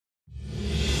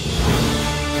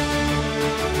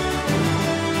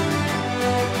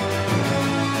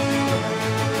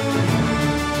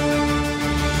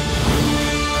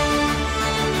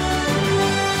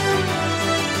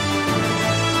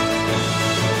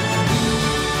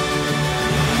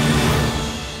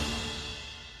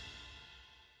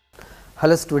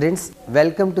Hello students,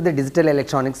 welcome to the digital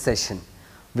electronics session.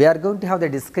 We are going to have the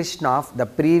discussion of the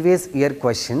previous year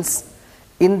questions.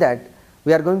 In that,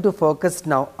 we are going to focus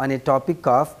now on a topic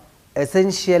of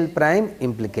essential prime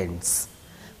implicants.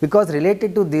 Because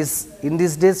related to this, in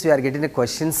these days we are getting the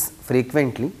questions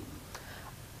frequently.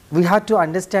 We have to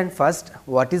understand first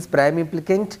what is prime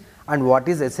implicant and what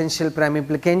is essential prime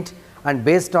implicant, and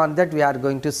based on that we are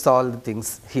going to solve the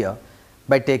things here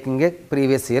by taking a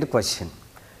previous year question.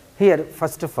 Here,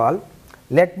 first of all,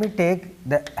 let me take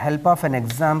the help of an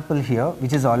example here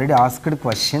which is already asked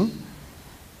question.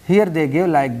 Here they give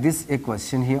like this a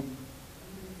question here.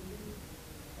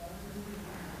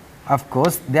 Of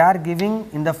course, they are giving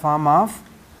in the form of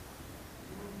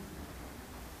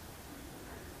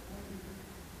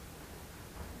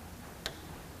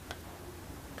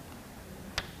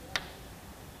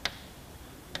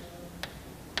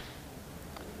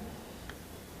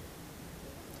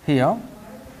here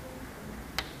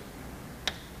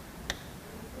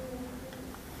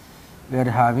we are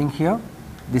having here,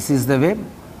 this is the way,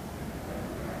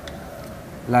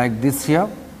 like this here.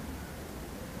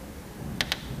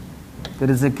 There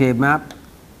is a K map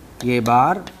A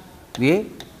bar A,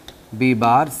 B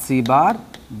bar C bar,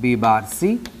 B bar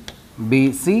C,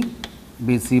 B C,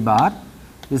 B C bar.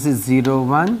 This is 0,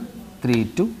 1, 3,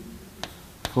 2,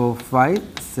 4,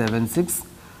 5, 7, 6.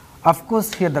 Of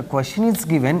course, here the question is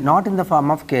given not in the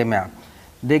form of K map.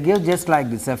 They give just like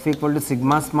this, F equal to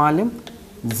sigma small m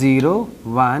 0,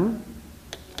 1,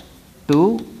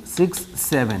 2, 6,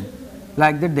 7,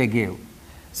 like that they gave.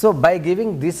 So, by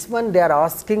giving this one they are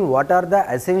asking what are the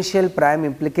essential prime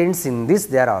implicants in this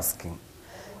they are asking.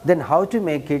 Then how to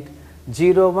make it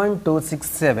 0, 1, 2, 6,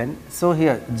 7. So,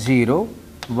 here 0,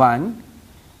 1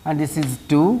 and this is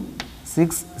 2,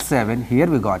 6, 7, here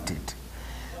we got it.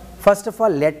 First of all,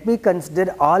 let me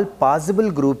consider all possible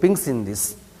groupings in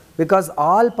this, because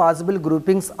all possible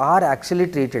groupings are actually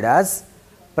treated as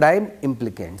prime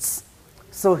implicants.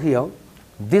 So, here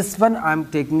this one I am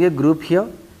taking a group here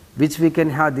which we can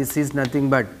have, this is nothing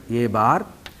but A bar,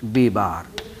 B bar.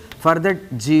 For that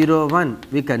 0, 1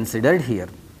 we considered here,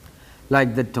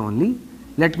 like that only.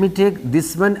 Let me take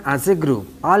this one as a group.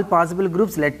 All possible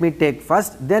groups let me take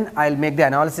first, then I will make the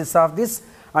analysis of this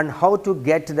and how to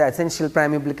get the essential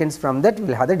prime implicants. From that we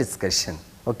will have the discussion.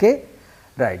 Okay?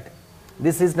 Right.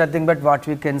 This is nothing but what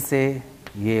we can say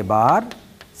A bar,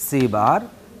 C bar.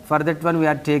 For that one we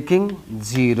are taking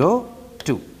 0,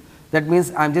 2. That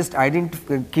means I am just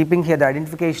keeping here the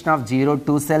identification of 0,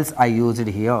 2 cells I used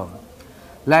here.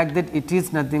 Like that it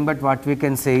is nothing but what we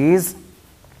can say is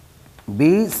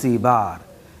B, C bar.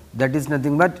 That is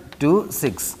nothing but 2,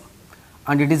 6.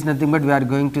 And it is nothing but we are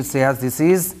going to say as this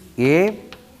is A,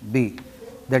 B.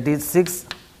 That is 6,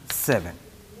 7.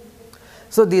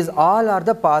 So, these all are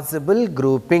the possible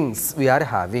groupings we are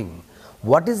having.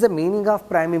 What is the meaning of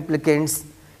prime implicants?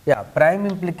 Yeah, prime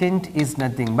implicant is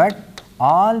nothing but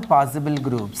all possible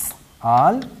groups,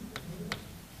 all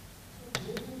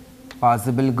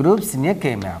possible groups in a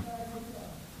K map,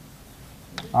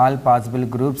 all possible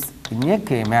groups in a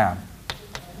K map.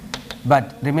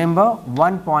 But remember,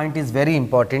 one point is very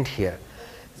important here.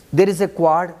 There is a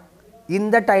quad, in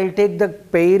that I will take the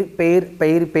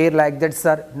pair like that,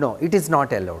 sir. No, it is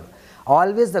not allowed.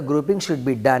 Always the grouping should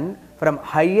be done from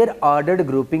higher ordered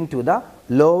grouping to the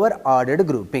lower ordered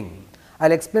grouping. I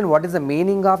will explain what is the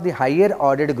meaning of the higher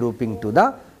ordered grouping to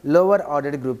the lower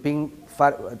ordered grouping,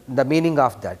 for the meaning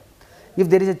of that. If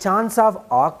there is a chance of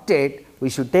octet, we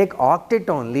should take octet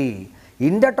only.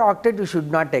 In that octet, we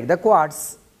should not take the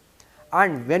quads.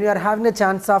 And when you are having a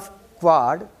chance of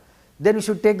quad, then we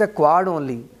should take the quad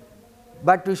only.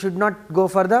 But we should not go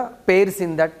for the pairs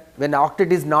in that. When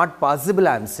octet is not possible,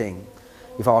 I am saying.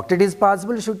 If octet is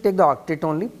possible, you should take the octet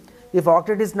only. If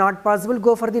octet is not possible,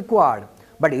 go for the quad.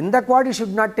 But in the quad, you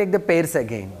should not take the pairs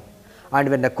again. And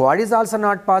when the quad is also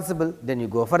not possible, then you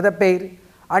go for the pair.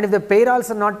 And if the pair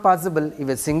also not possible, if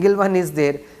a single one is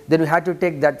there, then you have to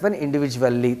take that one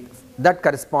individually, that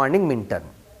corresponding min term.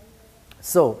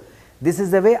 So, this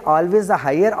is the way always the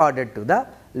higher order to the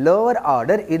lower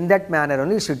order, in that manner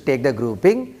only you should take the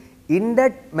grouping. In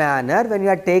that manner, when you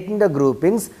are taking the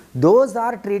groupings, those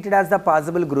are treated as the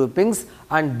possible groupings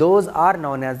and those are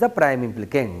known as the prime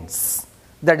implicants.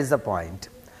 That is the point.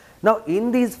 Now,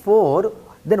 in these four,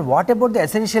 then what about the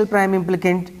essential prime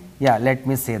implicant? Yeah, let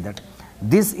me say that.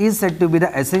 This is said to be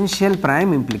the essential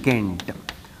prime implicant.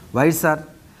 Why, sir?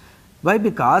 Why?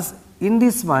 Because in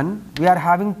this one, we are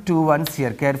having two ones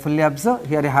here. Carefully observe,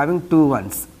 here we are having two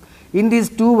ones. In these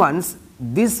two ones,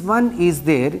 this one is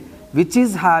there which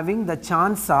is having the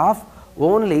chance of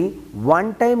only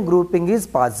one time grouping is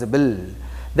possible.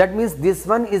 That means this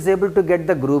one is able to get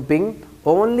the grouping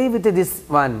only with this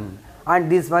one,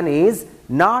 and this one is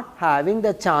not having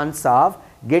the chance of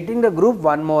getting the group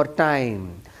one more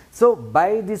time. So,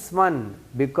 by this one,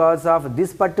 because of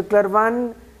this particular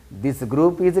one, this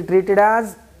group is treated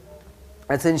as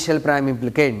essential prime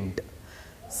implicant.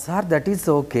 Sir, that is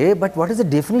okay, but what is the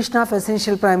definition of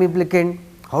essential prime implicant?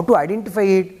 How to identify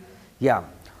it? Yeah,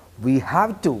 we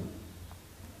have to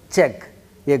check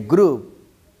a group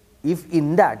if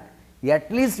in that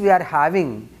at least we are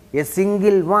having a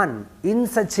single one in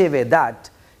such a way that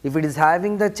if it is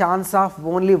having the chance of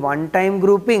only one time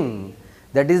grouping,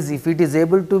 that is if it is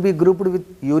able to be grouped with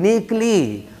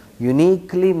uniquely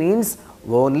means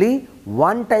only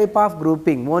one type of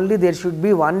grouping, only there should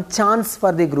be one chance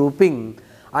for the grouping,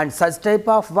 and such type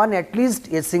of one, at least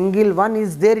a single one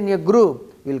is there in a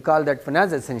group, we will call that one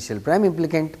as essential prime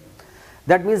implicant.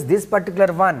 That means this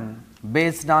particular one,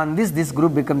 based on this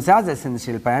group becomes as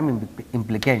essential prime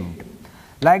implicant.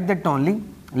 Like that only,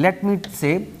 let me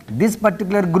say this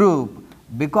particular group,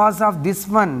 because of this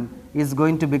one, is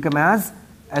going to become as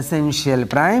essential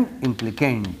prime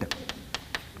implicant.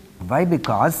 Why?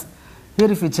 Because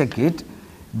here if you check it,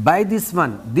 by this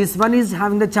one is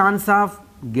having the chance of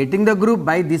getting the group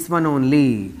by this one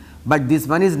only, but this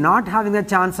one is not having the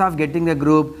chance of getting the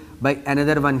group by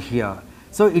another one here.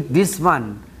 So, this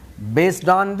one, based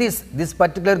on this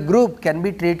particular group can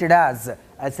be treated as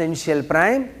essential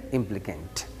prime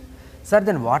implicant. Sir,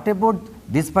 then what about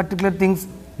this particular things?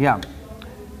 Yeah,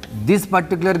 this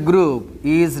particular group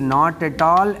is not at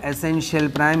all essential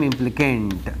prime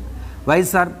implicant. Why,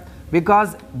 sir?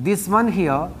 Because this one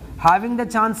here having the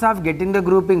chance of getting the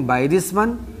grouping by this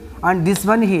one, and this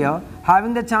one here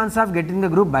having the chance of getting the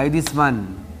group by this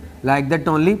one. Like that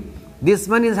only, this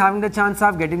one is having the chance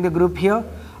of getting the group here,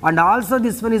 and also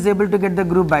this one is able to get the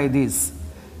group by this.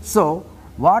 So,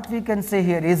 what we can say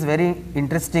here is very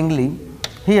interestingly,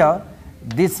 here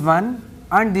this one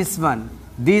and this one,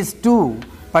 these two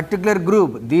particular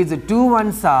group, these two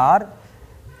ones are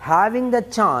having the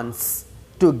chance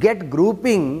to get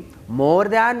grouping more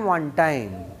than one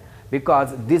time,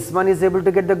 because this one is able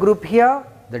to get the group here,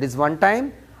 that is one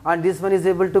time, and this one is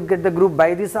able to get the group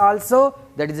by this also,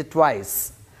 that is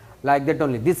twice. Like that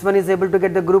only, this one is able to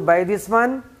get the group by this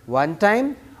one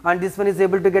time, and this one is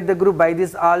able to get the group by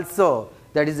this also,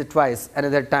 that is twice,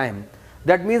 another time.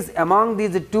 That means among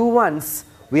these two ones,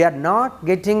 we are not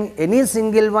getting any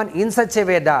single one in such a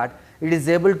way that it is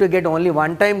able to get only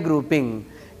one time grouping.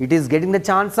 It is getting the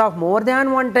chance of more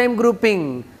than one time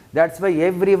grouping. That is why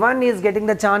everyone is getting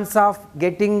the chance of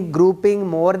getting grouping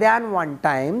more than one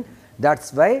time. That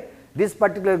is why this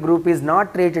particular group is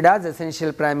not treated as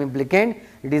essential prime implicant,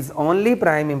 it is only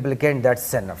prime implicant, that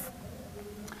is enough.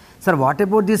 Sir, what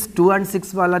about this 2 and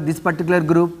 6 wala, this particular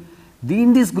group?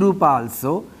 In this group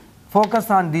also, focus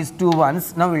on these two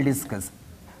ones, now we will discuss.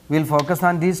 We will focus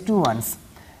on these two ones.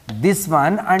 This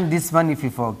one and this one, if you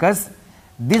focus,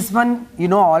 this one you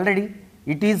know already,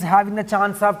 it is having the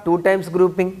chance of 2 times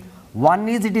grouping. One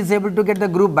is it is able to get the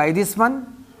group by this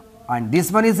one, and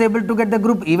this one is able to get the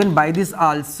group even by this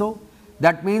also.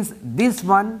 That means this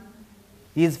one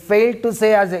is failed to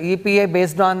say as a EPA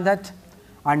based on that,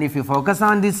 and if you focus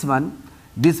on this one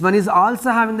is also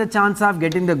having the chance of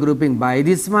getting the grouping by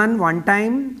this one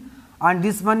time, and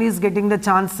this one is getting the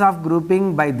chance of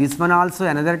grouping by this one also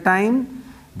another time.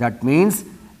 That means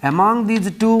among these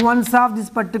two ones of this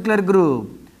particular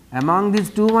group,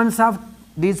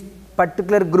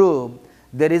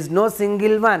 there is no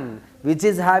single one which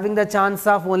is having the chance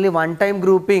of only one time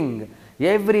grouping.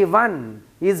 Every one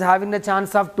is having the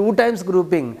chance of 2 times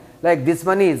grouping, like this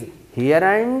one is here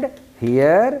and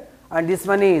here, and this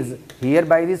one is here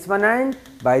by this one and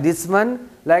by this one,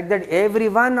 like that every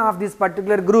one of this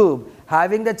particular group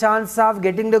having the chance of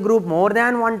getting the group more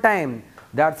than one time.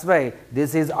 That is why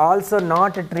this is also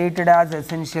not treated as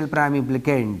essential prime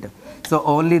implicant. So,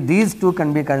 only these two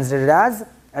can be considered as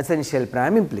essential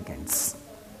prime implicants.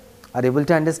 Are you able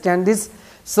to understand this?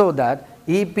 So that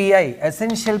EPI,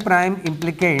 essential prime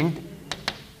implicant,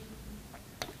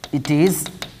 it is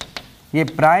a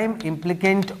prime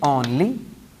implicant only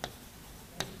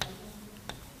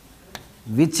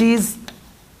which is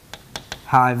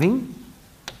having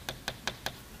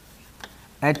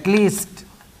at least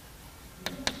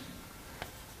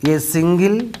a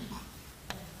single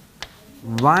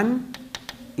one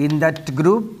in that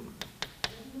group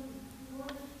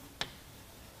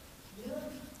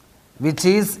which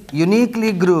is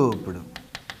uniquely grouped,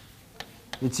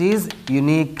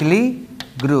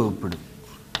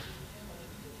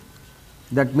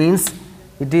 That means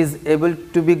it is able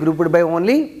to be grouped by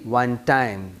only one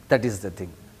time, that is the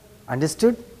thing.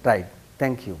 Understood? Right.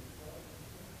 Thank you.